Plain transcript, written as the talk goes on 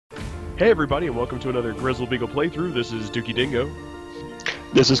Hey everybody, and welcome to another Grizzle Beagle playthrough. This is Dingo.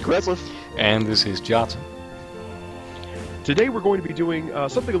 This is Kreslev. And this is Jotsam. Today we're going to be doing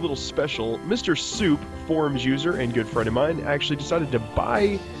something a little special. Mr. Soup, forums user and good friend of mine, actually decided to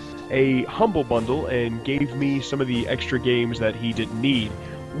buy a Humble Bundle and gave me some of the extra games that he didn't need.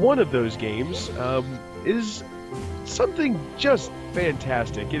 One of those games is something just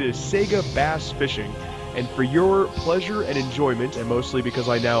fantastic. It is Sega Bass Fishing. And for your pleasure and enjoyment, and mostly because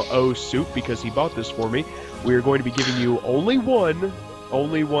I now owe Soup because he bought this for me, we are going to be giving you only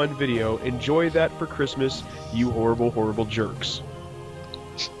one video. Enjoy that for Christmas, you horrible, horrible jerks.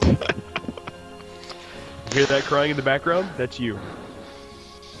 Hear that crying in the background? That's you.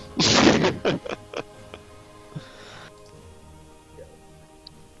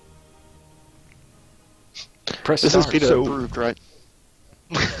 Press This start. is PETA approved, right?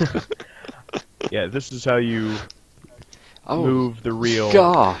 Yeah, this is how you Oh, move the reel,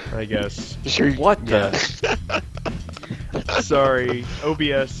 God. I guess. Sure. What Yeah. the? Sorry,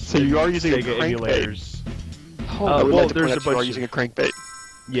 OBS. So you are using a Sega crankbait. emulators. I would well, like to there's point a out you are bunch using a crankbait.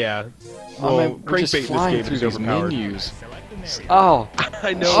 Yeah. Oh, Well, man, we're just crankbait in this flying game through is these overpowered. menus. Oh,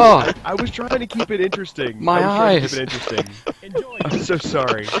 I know. Oh. I was trying to keep it interesting. My I was eyes. trying to keep it interesting. I'm so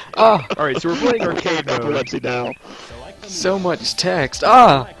sorry. oh, Alright, so we're playing arcade mode. Epilepsy now. so much text.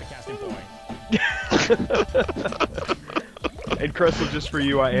 Ah, And Kreslev, just for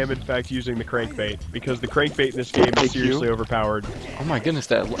you, I am in fact using the crankbait, because the crankbait in this game is Thank you. seriously overpowered. oh my goodness,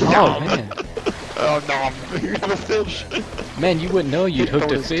 that. Oh man, Oh no, you have a fish. man, you wouldn't know you'd hooked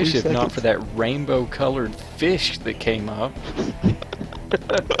a Bonus 2 fish if not seconds. for that rainbow-colored fish that came up.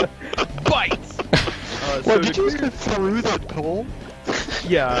 Bites! So What, did to you just clear- go through that pole?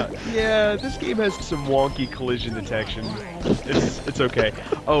 Yeah, this game has some wonky collision detection. It's okay.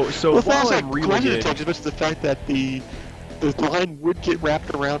 Oh, so Well, while it's I'm not reeling collision in... detection, but it's the fact that the line would get wrapped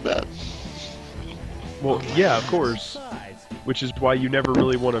around that. Well, yeah, of course. Which is why you never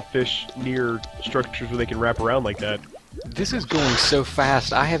really want to fish near structures where they can wrap around like that. This is going so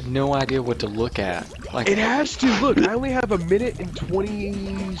fast. I have no idea what to look at. Like, It has to! Look, I only have 1 minute and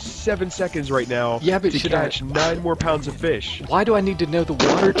 27 seconds right now Yeah, but to should I- catch 9 more pounds of fish. why do I need to know the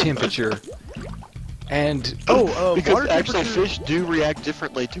water temperature? And Because water actual temperature- fish do react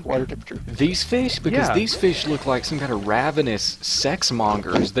differently to water temperature. these fish, because Yeah. these fish look like some kind of ravenous sex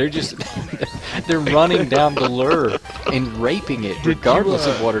mongers. They're just, they're running down the lure and raping it, Did you, regardless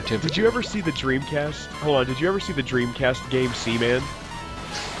of water Did temperature. you ever see the Dreamcast? Hold on, did you ever see the Dreamcast game Seaman?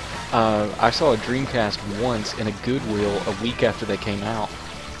 I saw a Dreamcast once in a Goodwill a week after they came out.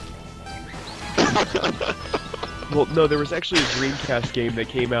 Well, no, there was actually a Dreamcast game that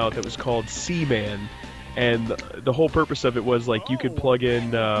came out that was called Seaman, and the whole purpose of it was like you could plug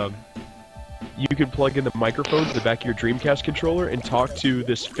in the microphone to the back of your Dreamcast controller and talk to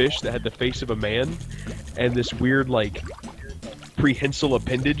this fish that had the face of a man and this weird like prehensile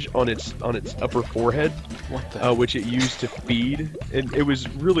appendage on its upper forehead, What the? which it used to feed, and it was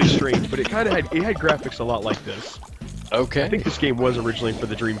really strange. But it kind of had graphics a lot like this. Okay. I think this game was originally for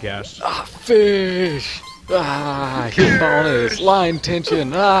the Dreamcast. Ah, fish! Ah, hit bonus, line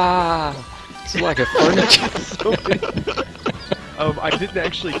tension, ah! It's like a furniture. I didn't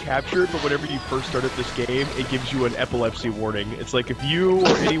actually capture it, but whenever you first start up this game, it gives you an epilepsy warning. It's like, if you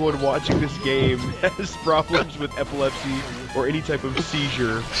or anyone watching this game has problems with epilepsy or any type of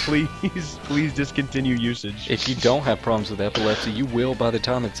seizure, please discontinue usage. If you don't have problems with epilepsy, you will by the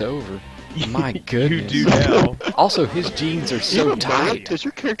time it's over. My goodness. You do now. Also, his jeans are You so have a mullet? tight. Does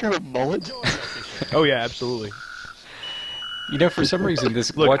your character have a mullet? Oh yeah, absolutely. You know, for some reason,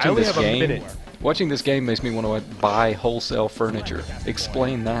 this Look, I watching only this have a game, minute. watching this game makes me want to buy wholesale furniture.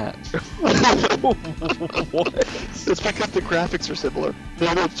 Explain that. What? It's because the graphics are similar.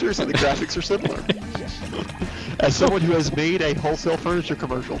 No, seriously, the graphics are similar. As someone who has made a wholesale furniture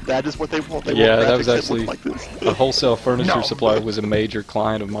commercial, that is what they want. They Yeah, want that was graphics actually look like this. a wholesale furniture No. supplier was a major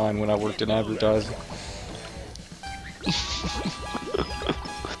client of mine when I worked in advertising.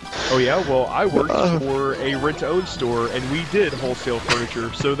 Oh yeah, well I worked for a rent-to-own store and we did wholesale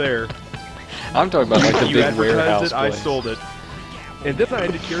furniture, so there. I'm talking about like the You big advertised warehouse it, I place. sold it. And then I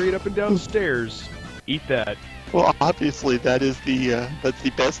had to carry it up and down stairs. Eat that. Well, obviously, that's the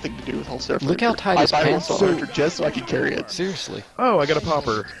best thing to do with wholesale furniture. Look how tight his I buy pants wholesale are. furniture just so I can carry it. Seriously. Oh, I got a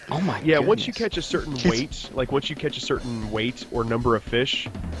popper. Oh my Yeah, once you goodness. catch a certain He's- weight, like once you catch a certain weight or number of fish,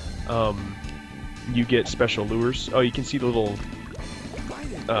 you get special lures. Oh, you can see the little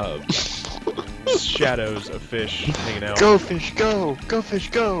shadows of fish hanging out. Go fish, go! Go fish,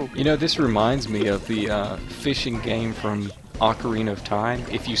 go! You know, this reminds me of the fishing game from Ocarina of Time,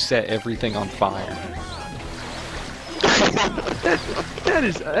 if you set everything on fire. That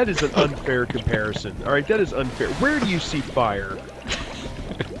is an unfair comparison. All right, that is unfair. Where do you see fire?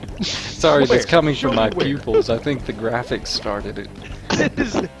 Sorry, that's Where? coming Show from me my where. pupils. I think the graphics started it. It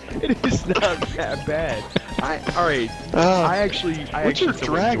is not that bad. What's your somewhat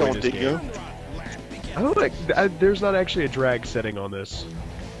drag enjoy on, this Dingo? game. I don't like. There's not actually a drag setting on this.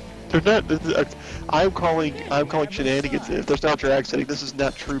 They're not. I'm calling shenanigans. If there's not drag setting, this is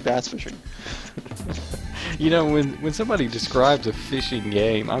not true bass fishing. You know, when somebody describes a fishing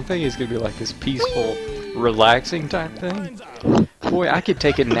game, I'm thinking it's gonna be like this peaceful, relaxing type thing. Boy, I could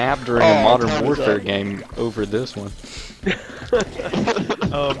take a nap during a Modern time is Warfare up. game over this one.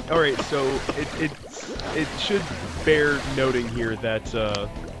 All right, so it should bear noting here that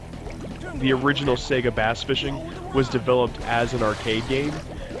the original Sega bass fishing was developed as an arcade game,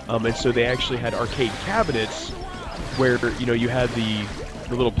 and so they actually had arcade cabinets where you had the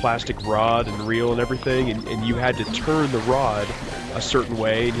little plastic rod and reel and everything, and you had to turn the rod a certain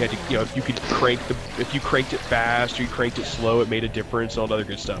way, and you had to if you cranked it fast or you cranked it slow, it made a difference, all that other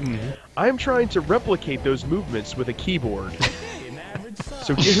good stuff. I'm trying to replicate those movements with a keyboard.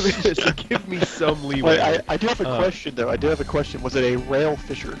 So give me some leeway. Wait, I do have a question though. I do have a question. Was it a rail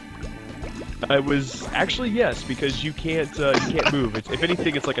fisher? It was actually yes, because you can't move. If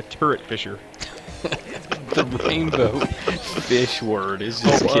anything, it's like a turret fisher. The rainbow fish word is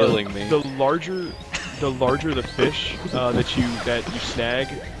just killing me. The larger the fish that you snag,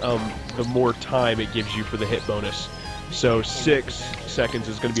 the more time it gives you for the hit bonus. So 6 seconds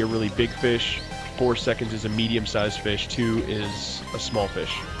is going to be a really big fish. 4 seconds is a medium-sized fish. 2 is a small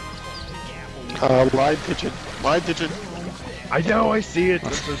fish. Line pigeon. Line pigeon. I know, I see it.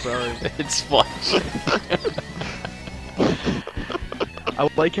 I'm so sorry. It's flashing. I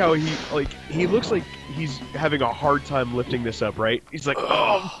like how he looks like he's having a hard time lifting this up, right? He's like,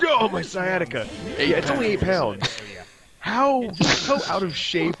 oh no, my sciatica. Yeah, it's only 8 pounds. How out of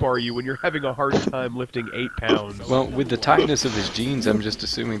shape are you when you're having a hard time lifting 8 pounds? Well, with the tightness of his jeans, I'm just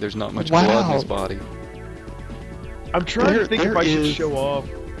assuming there's not much blood in his body. I'm trying to think if I should show off.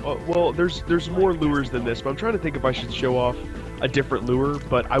 Well, there's more lures than this, but I'm trying to think if I should show off a different lure,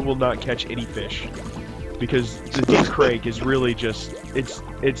 but I will not catch any fish. Because the deep crank is really just, it's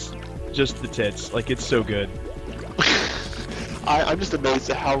just the tits. Like, it's so good. I'm just amazed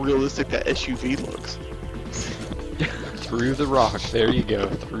at how realistic that SUV looks. Through the rock. There you go.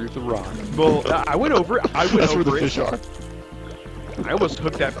 Through the rock. Well, I went over it. That's where the fish are. I almost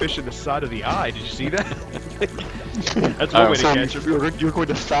hooked that fish in the side of the eye. Did you see that? That's one way to catch him. You're going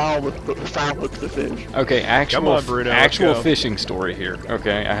to foul hook the fish. Okay, Come on, Bruno, let's actual go. fishing story here.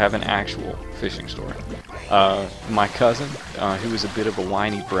 Okay, I have an actual fishing story. My cousin, who was a bit of a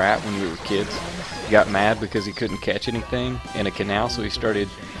whiny brat when we were kids, got mad because he couldn't catch anything in a canal, so he started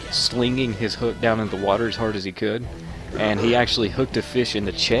slinging his hook down in the water as hard as he could, and he actually hooked a fish in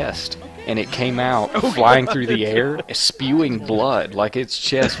the chest, and it came out flying through the air, spewing blood, like its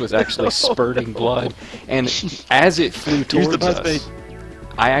chest was actually spurting blood, and as it flew towards us,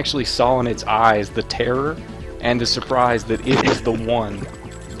 I actually saw in its eyes the terror and the surprise that it was the one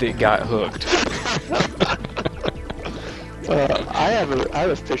that got hooked. I have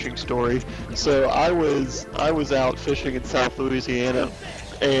a fishing story. So I was out fishing in South Louisiana,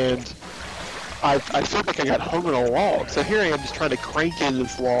 and I felt like I got hung on a log. So here I am just trying to crank in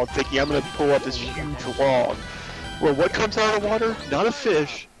this log, thinking I'm going to pull up this huge log. Well, what comes out of the water? Not a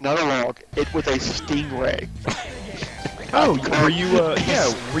fish, not a log. It was a stingray. Oh, were you?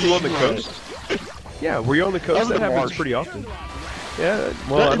 Yeah, were you on the coast? Yeah, were you on the coast? That happens marsh. pretty often. Yeah,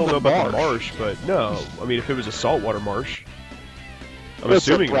 well, Not I in don't the know about the marsh. marsh, but no. I mean, if it was a saltwater marsh, I'm It's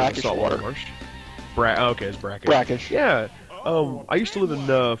a assuming it was a brackish saltwater water. marsh. Okay, it's brackish. Brackish. Yeah. I used to live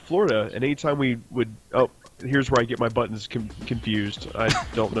in Florida, and anytime we would, here's where I get my buttons confused. I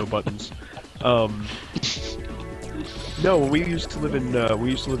don't know buttons. No, when we used to live in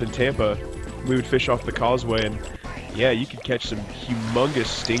Tampa, we would fish off the causeway, and yeah, you could catch some humongous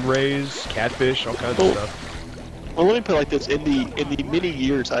stingrays, catfish, all kinds of stuff. Well, let me put it like this: in the many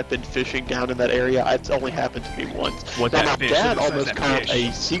years I've been fishing down in that area, it's only happened to me once. Want Now, that my fish, dad look at almost that caught fish.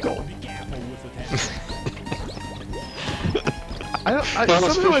 a seagull. Somehow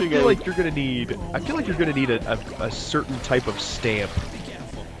I feel like you're gonna need. I feel like you're gonna need a certain type of stamp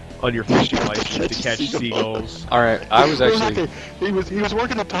on your fishing license to catch seagulls. All right, I was actually. He was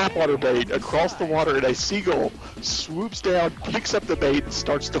working a topwater bait across the water, and a seagull swoops down, picks up the bait, and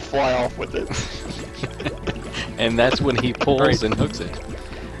starts to fly off with it. And that's when he pulls and hooks it.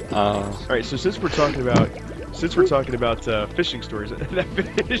 All right, so since we're talking about fishing stories,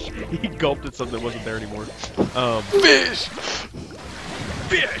 that fish he gulped at something that wasn't there anymore. Fish.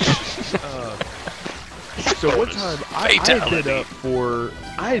 Fish. So one time I had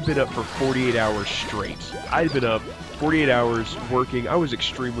been up for 48 hours straight. I had been up 48 hours working. I was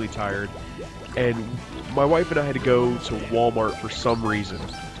extremely tired, and my wife and I had to go to Walmart for some reason.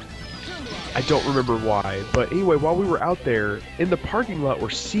 I don't remember why, but anyway, while we were out there, in the parking lot were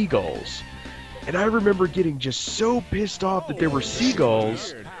seagulls. And I remember getting just so pissed off that there were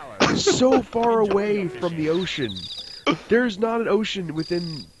seagulls so far away from the ocean. There's not an ocean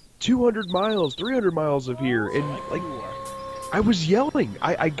within 200 miles, 300 miles of here, and like, I was yelling.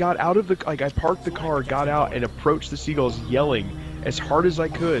 I got out of the, like, I parked the car, got out, and approached the seagulls yelling as hard as I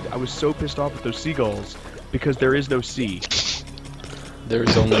could. I was so pissed off with those seagulls because there is no sea.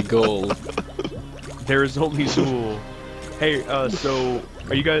 There's only gold. There is only Zool. Hey, so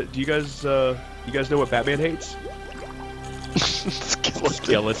are you guys? Do you guys know what Batman hates?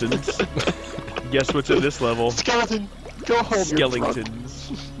 Skeletons. Guess what's at this level? Skeleton, go home.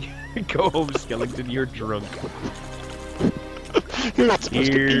 Skeletons. Go home, skeleton. You're drunk. You're not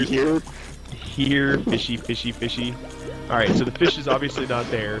supposed to be here. Here, fishy, fishy, fishy. All right, so the fish is obviously not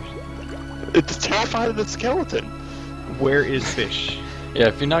there. It's terrified of the skeleton. Where is fish? Yeah,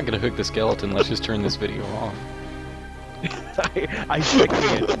 if you're not gonna hook the skeleton, let's just turn this video off. I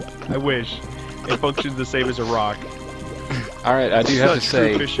can't. I wish. It functions the same as a rock. Alright, I do have to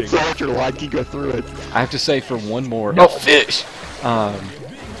say... Fishing. It's not like your light can go through it. I have to say for one more... Oh, fish!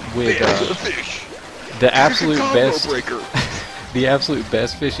 With, Fish. the absolute best... Breaker. The absolute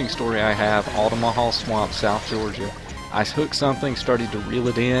best fishing story I have, Altamaha Swamp, South Georgia. I hook something, started to reel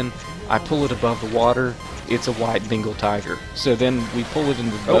it in, I pull it above the water, it's a white Bengal tiger. So then we pull it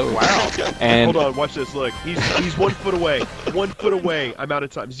into the boat. Oh, wow. And hold on, watch this, look. He's 1 foot away. 1 foot away. I'm out of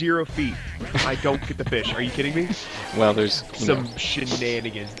time. 0 feet. I don't get the fish. Are you kidding me? well, there's Some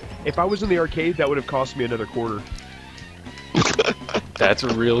shenanigans. If I was in the arcade, that would have cost me another quarter. That's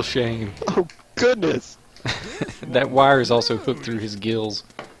a real shame. Oh, goodness. That wire is also hooked through his gills.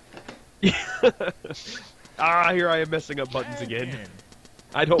 Ah, here I am messing up buttons again.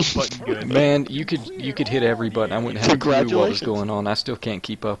 I don't button good. Man, you could hit every button. I wouldn't have a clue what was going on. I still can't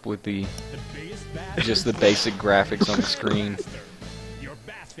keep up with just the basic graphics on the screen.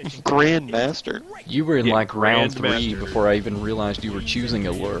 Grandmaster. You were in like round 3 Grandmaster. before I even realized you were choosing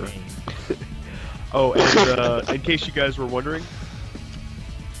a lure. Oh, and in case you guys were wondering,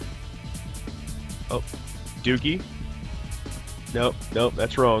 oh, Dookie. Nope,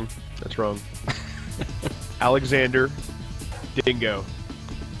 that's wrong. That's wrong. Alexander Dingo.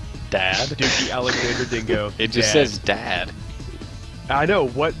 Dad? Dookie Alexander Dingo. It just Dad. says Dad. I know,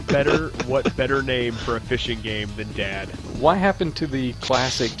 what better name for a fishing game than Dad? Why happened to the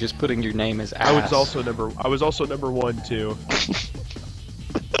classic just putting your name as ass? I was also number 1 too.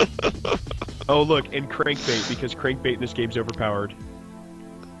 Oh look, and crankbait, because crankbait in this game's overpowered.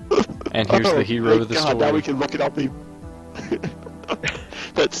 And here's the hero of the God, story. now we can look at all the...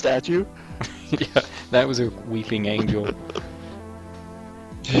 that statue? Yeah, that was a weeping angel.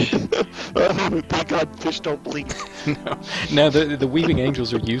 Oh, thank God fish don't blink. No, the weeping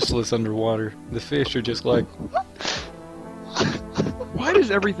angels are useless underwater. The fish are just like... Why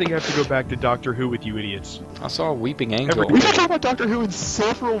does everything have to go back to Doctor Who with you idiots? I saw a weeping angel. We've been talking about Doctor Who in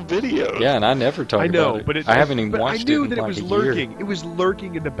several videos. Yeah, and I never talked I know, about it. but I haven't even but watched I knew it in that like it was a lurking. year. It was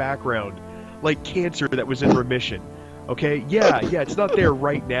lurking in the background, like cancer that was in remission. Okay, yeah, it's not there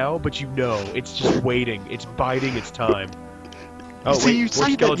right now, but you know, it's just waiting. It's biding its time. Oh, See, wait, you more say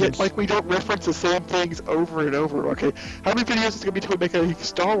that skeletons. yet, like we don't reference the same things over and over. Okay, how many videos is it gonna be till we make a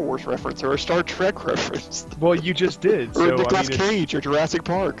Star Wars reference or a Star Trek reference, Well, you just did. or So Nicolas I mean, Cage or Jurassic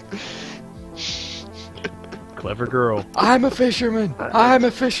Park? clever girl. I'm a fisherman! I'm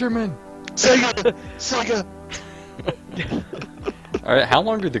a fisherman! Sega, Sega. Alright, how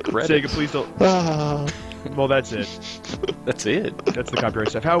long are the credits? Sega, please don't. Ah. Well, that's it. That's it. That's the copyright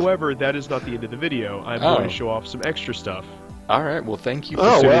stuff. However, that is not the end of the video. I'm going to show off some extra stuff. Alright, well thank you for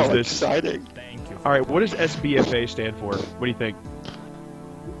Oh soon as well, this- exciting. All right, what does SBFA stand for? What do you think?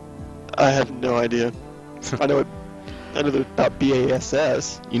 I have no idea. I know about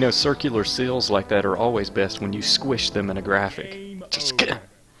BASS. You know, circular seals like that are always best when you squish them in a graphic. Just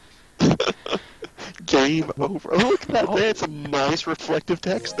Game over. Oh, look at that. They had some nice reflective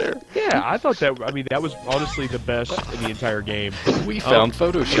text there. Yeah, I thought that. I mean, that was honestly the best in the entire game. We found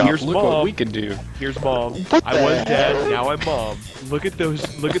Photoshop. here's Look Mom. what we can do. Here's Mom. What I the was hell? Dad. Now I'm Mom. Look at those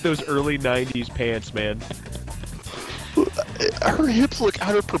early '90s pants, man. Her hips look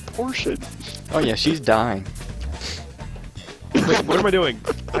out of proportion. Oh yeah, she's dying. Wait, what am I doing?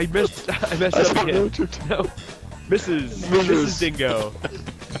 I messed I up don't know again. what you're t- No, Mrs. Dingo.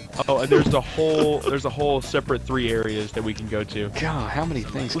 Oh, and there's a whole separate 3 areas that we can go to. God, how many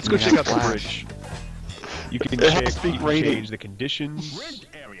things? Let's can go you check out have the flash? bridge. You can, It has to be you can raining. change the conditions.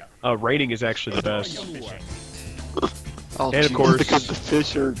 Raining is actually the best. Oh, And of gee. course- Because the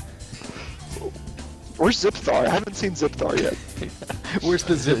fish are... Where's Zipthar? I haven't seen Zipthar yet. Where's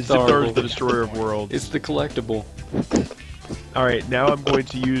the Zipthar? Zipthar is the destroyer of worlds. It's the collectible. Alright, now I'm going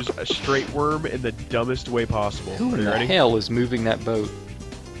to use a straight worm in the dumbest way possible. Who Are in you the ready? hell is moving that boat?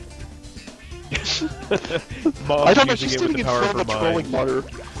 Mom's I don't know, using she's it with sitting the in power front of of her the trolling mind. motor.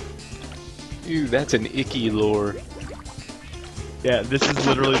 Ew, that's an icky lure. Yeah, this is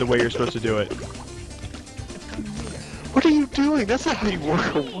literally the way you're supposed to do it. What are you doing? That's not how you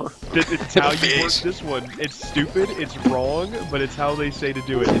work a worm. It's how you work this one. It's stupid, it's wrong, but it's how they say to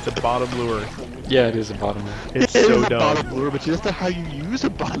do it. It's a bottom lure. Yeah, it is a bottom lure. It's It so is a dumb. bottom lure, but that's not how you use a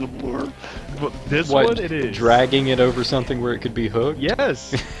bottom lure. But this What, one, it is. dragging it over something where it could be hooked?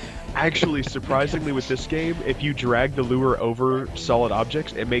 Yes. Actually, surprisingly with this game, if you drag the lure over solid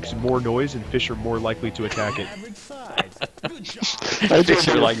objects, it makes more noise and fish are more likely to attack it. I Fish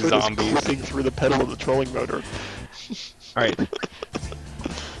are like foot is zombies. clipping through the pedal of the trolling motor. Alright.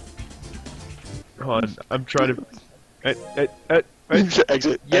 Hold on, I'm trying to...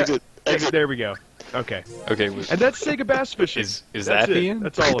 Exit, Yeah, exit, exit. There we go. Okay. Okay, And that's Sega Bass Fishing. Is That's that it. the end?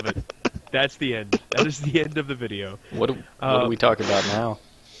 That's all of it. That's the end. That is the end of the video. what do we talk about now?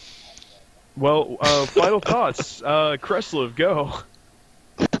 Well, final thoughts. Kreslev, go.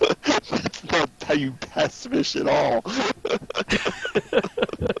 That's not how you bass fish at all.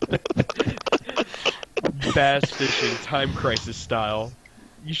 Bass fishing, time crisis style.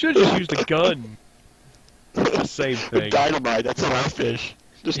 You should have just used a gun. It's the same thing. Dynamite, that's how I fish.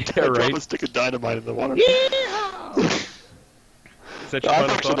 Just Yeah, drop right. a stick of dynamite in the water. Is that your I've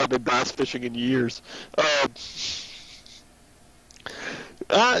final actually thought? not been bass fishing in years.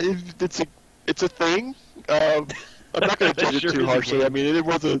 It's a thing. I'm not going to judge Sure it too is a harshly. game. I mean, it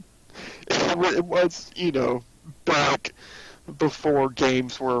was back before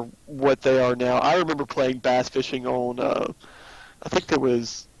games were what they are now. I remember playing bass fishing on I think there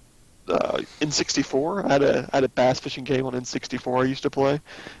was N64. I had a bass fishing game on N64 I used to play.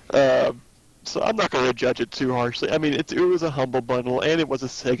 So I'm not going to judge it too harshly. I mean, it was a humble bundle and it was a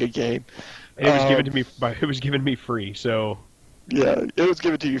Sega game. And it was given to me it was given me free, so Yeah, it was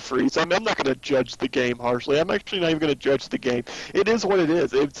given to you free, so I'm not going to judge the game harshly. I'm actually not even going to judge the game. It is what it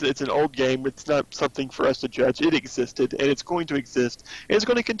is. It's an old game. It's not something for us to judge. It existed, and it's going to exist. And it's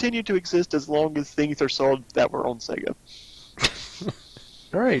going to continue to exist as long as things are sold that were on Sega.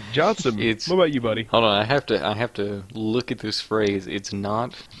 Alright, Jotsam, It's- what about you, buddy? Hold on, I have to look at this phrase. It's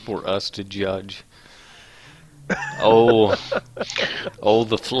not for us to judge. Oh,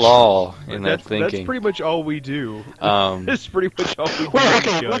 the flaw in that thinking. That's pretty much all we do. Um, That's pretty much all we do. Well, is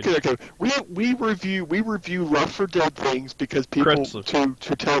judge. okay. We review Left 4 Dead things because people Kreslev.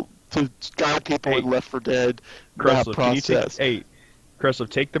 to guide people in Hey, Left 4 Dead Kreslev, can you take process. Kreslev,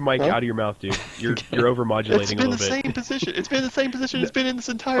 take the mic Huh? out of your mouth, dude. You're overmodulating It's a been little the bit. same position. It's been the same position it's been in this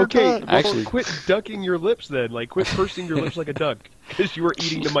entire Okay, time. well, Actually- quit ducking your lips then. Like, quit pursing your lips like a duck, because you were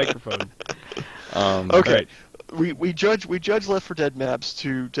eating the microphone. Okay. Right. We judge Left 4 Dead maps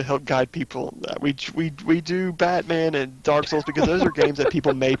to help guide people on that. We do Batman and Dark Souls because those are games that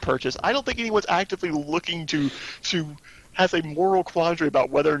people may purchase. I don't think anyone's actively looking to has a moral quandary about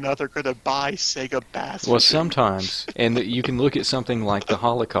whether or not they're going to buy Sega Bass. Well, Fishing. sometimes, and you can look at something like the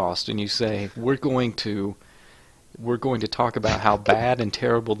Holocaust, and you say, we're going to talk about how bad and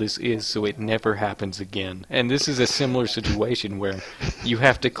terrible this is, so it never happens again. And this is a similar situation where you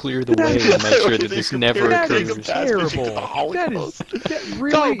have to clear the way and make sure that this never That is occurs. terrible.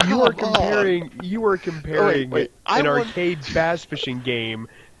 Really, you are comparing wait. I an want- arcade bass fishing game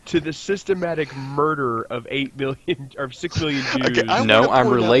to the systematic murder of 8 million or 6 million Jews. Okay, I No, wanna I'm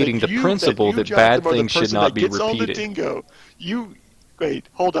point out relating that the you- principle that Jotsam, bad are the things should person not that be gets all the repeated. Dingo. Wait,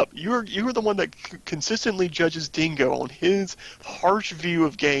 hold up. You're the one that consistently judges Dingo on his harsh view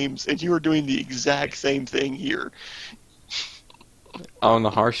of games, and you are doing the exact same thing here. On the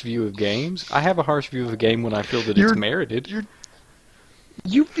harsh view of games, I have a harsh view of a game when I feel that it's You're- merited.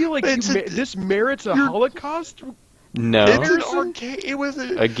 You feel like It's this merits a you're- Holocaust? No. It's an Harrison? arcade. It was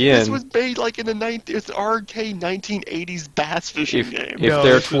a, Again- This was made like in the it's an arcade 1980s bass fishing game. If No,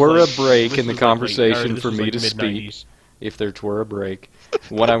 there this was were a like- break this in the was like conversation this for was me like to speak, mid-90s. if there were a break,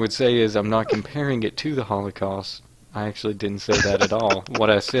 what I would say is I'm not comparing it to the Holocaust. I actually didn't say that at all. What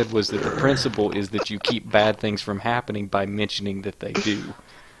I said was that the principle is that you keep bad things from happening by mentioning that they do.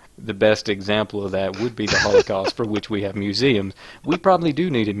 The best example of that would be the Holocaust, for which we have museums. We probably do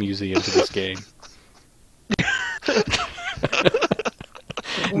need a museum to this game.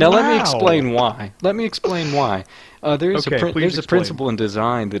 Now let me Wow. explain why. Let me explain why. There's Okay, please there's a explain. principle in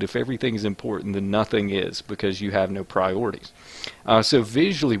design that if everything is important, then nothing is, because you have no priorities. So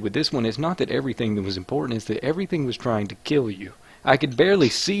visually with this one, it's not that everything that was important, it's that everything was trying to kill you. I could barely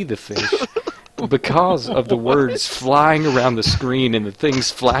see the fish because of the words flying around the screen and the things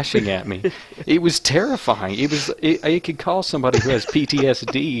flashing at me. It was terrifying. It could cause somebody who has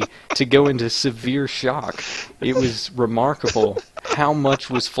PTSD to go into severe shock. It was remarkable how much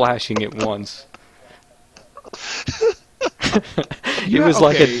was flashing at once. It was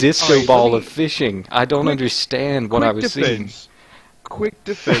like a disco alright, ball of fishing. I don't understand what I quick was defense. seeing. Quick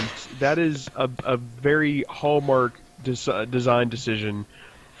defense. That is a very hallmark design decision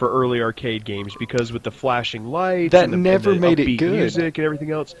for early arcade games, because with the flashing lights That and the, never and the made it upbeat good. music and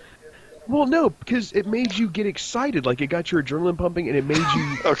everything else. Well, no, because it made you get excited, like it got your adrenaline pumping, and it made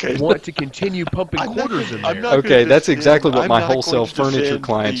you Okay. want to continue pumping I'm not quarters gonna- in I'm there. not Okay, gonna that's defend- exactly what I'm my not going wholesale to furniture defend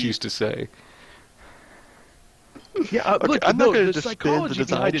clients the- used to say. Yeah, Okay, look, I'm not no, going to the defend the psychology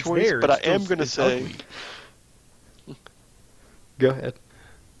design behind it's choice, there. but I It's still- am going to it's say ugly. Go ahead.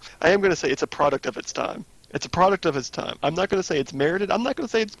 I am going to say it's a product of its time. It's a product of its time. I'm not going to say it's merited. I'm not going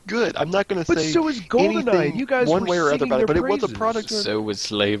to say it's good. I'm not going to But say so is GoldenEye. anything You guys one were way or other singing about it. their But it was a praises. product. So was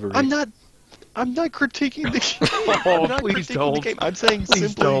slavery. I'm not critiquing the game. Oh, I'm not please critiquing don't. the game. I'm saying Please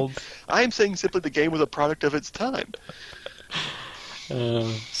simply. don't. I am saying simply the game was a product of its time.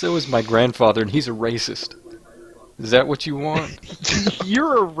 So is my grandfather, and he's a racist. Is that what you want?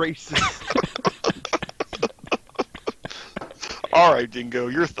 You're a racist. All right, Dingo,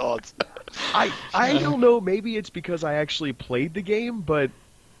 your thoughts. I don't know. Maybe it's because I actually played the game, but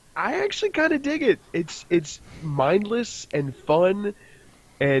I actually kind of dig it. It's mindless and fun.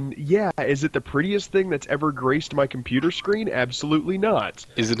 And yeah, is it the prettiest thing that's ever graced my computer screen? Absolutely not.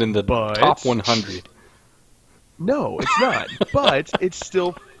 Is it in the But- top 100? No, it's not. But it's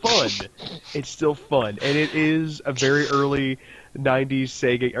still fun. It's still fun, and it is a very early '90s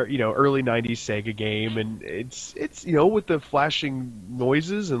Sega, or early '90s Sega game, and it's with the flashing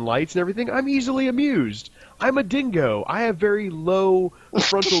noises and lights and everything. I'm easily amused. I'm a dingo. I have very low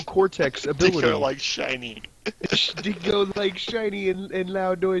frontal cortex ability. Dingo like shiny. Dingo like shiny and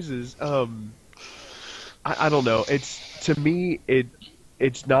loud noises. I don't know. To me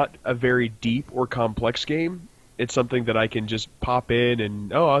it's not a very deep or complex game. It's something that I can just pop in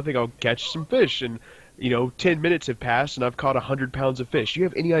and I think I'll catch some fish, and 10 minutes have passed and I've caught 100 pounds of fish. Do you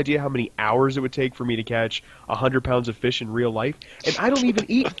have any idea how many hours it would take for me to catch 100 pounds of fish in real life? And I don't even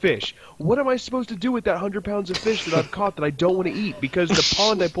eat fish. What am I supposed to do with that 100 pounds of fish that I've caught that I don't want to eat? Because the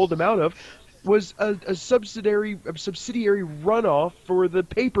pond I pulled them out of was a subsidiary runoff for the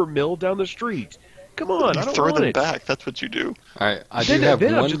paper mill down the street. Come on, I You don't throw want them it. back. That's what you do. Alright, I do have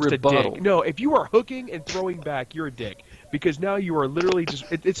I'm one just rebuttal. a dick. No, if you are hooking and throwing back, you're a dick. Because now you are literally just...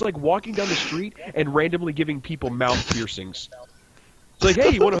 It's like walking down the street and randomly giving people mouth piercings. It's like, hey,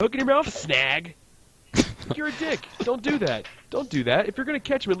 you want a hook in your mouth? Snag. You're a dick. Don't do that. Don't do that. If you're going to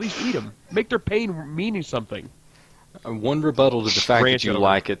catch them, at least eat them. Make their pain mean something. One rebuttal to the fact Ranch that you over.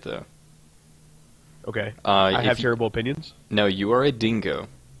 like it, though. Okay. I If have you- terrible opinions. No, you are a dingo.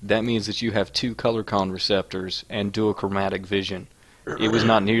 That means that you have 2 color con receptors and duochromatic vision. It was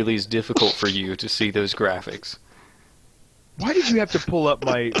not nearly as difficult for you to see those graphics. Why did you have to pull up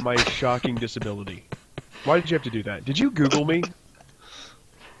my shocking disability? Why did you have to do that? Did you Google me?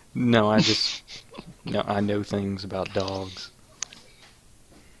 No, I know things about dogs.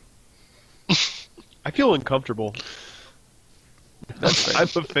 I feel uncomfortable. That's fair.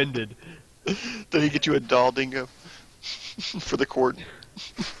 I'm offended. Did he get you a doll, Dingo? For the court.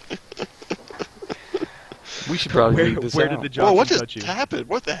 We should probably Where, leave this where out. did the Whoa, Johnson what touch just you? happened?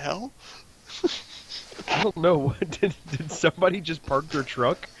 What the hell? I don't know. Did somebody just park their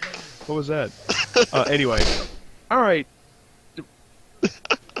truck? What was that? Anyway. Alright.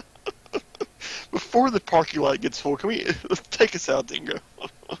 Before the parking lot gets full, can we take us out, Dingo?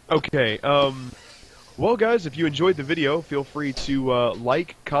 Okay. Well, guys, if you enjoyed the video, feel free to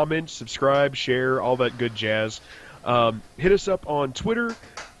like, comment, subscribe, share, all that good jazz. Hit us up on Twitter,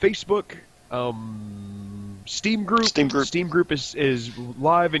 Facebook, Steam Group. Steam Group. is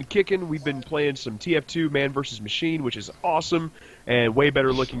live and kicking. We've been playing some TF2 Man vs. Machine, which is awesome and way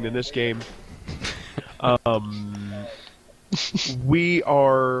better looking than this game. We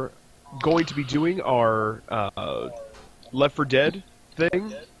are going to be doing our Left 4 Dead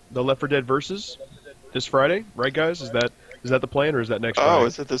thing, the Left 4 Dead versus, this Friday, right, guys? Is that the plan, or is that next Friday? Oh,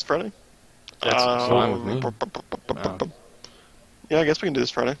 is it this Friday? That's fine with me. Yeah, I guess we can do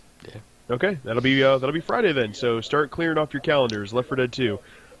this Friday. Okay, that'll be Friday then. So start clearing off your calendars. Left 4 Dead 2.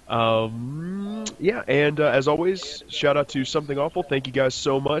 Yeah, and as always, shout out to Something Awful. Thank you guys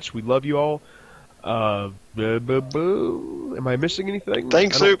so much. We love you all. Am I missing anything?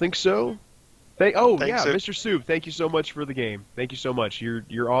 Thanks, I don't Soup. think so. Thanks, Soup. Mr. Soup. Thank you so much for the game. Thank you so much.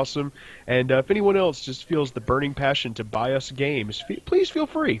 You're awesome. And if anyone else just feels the burning passion to buy us games, please feel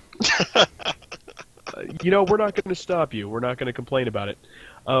free. We're not going to stop you. We're not going to complain about it.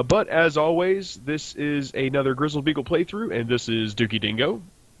 But as always, this is another Grizzled Beagle playthrough, and this is Dookie Dingo.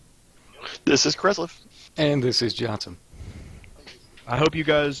 This is Kreslev. And this is Jotsam. I hope you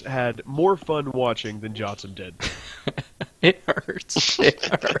guys had more fun watching than Jotsam did. It hurts. It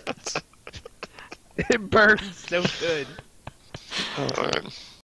hurts. It burns so good. All right.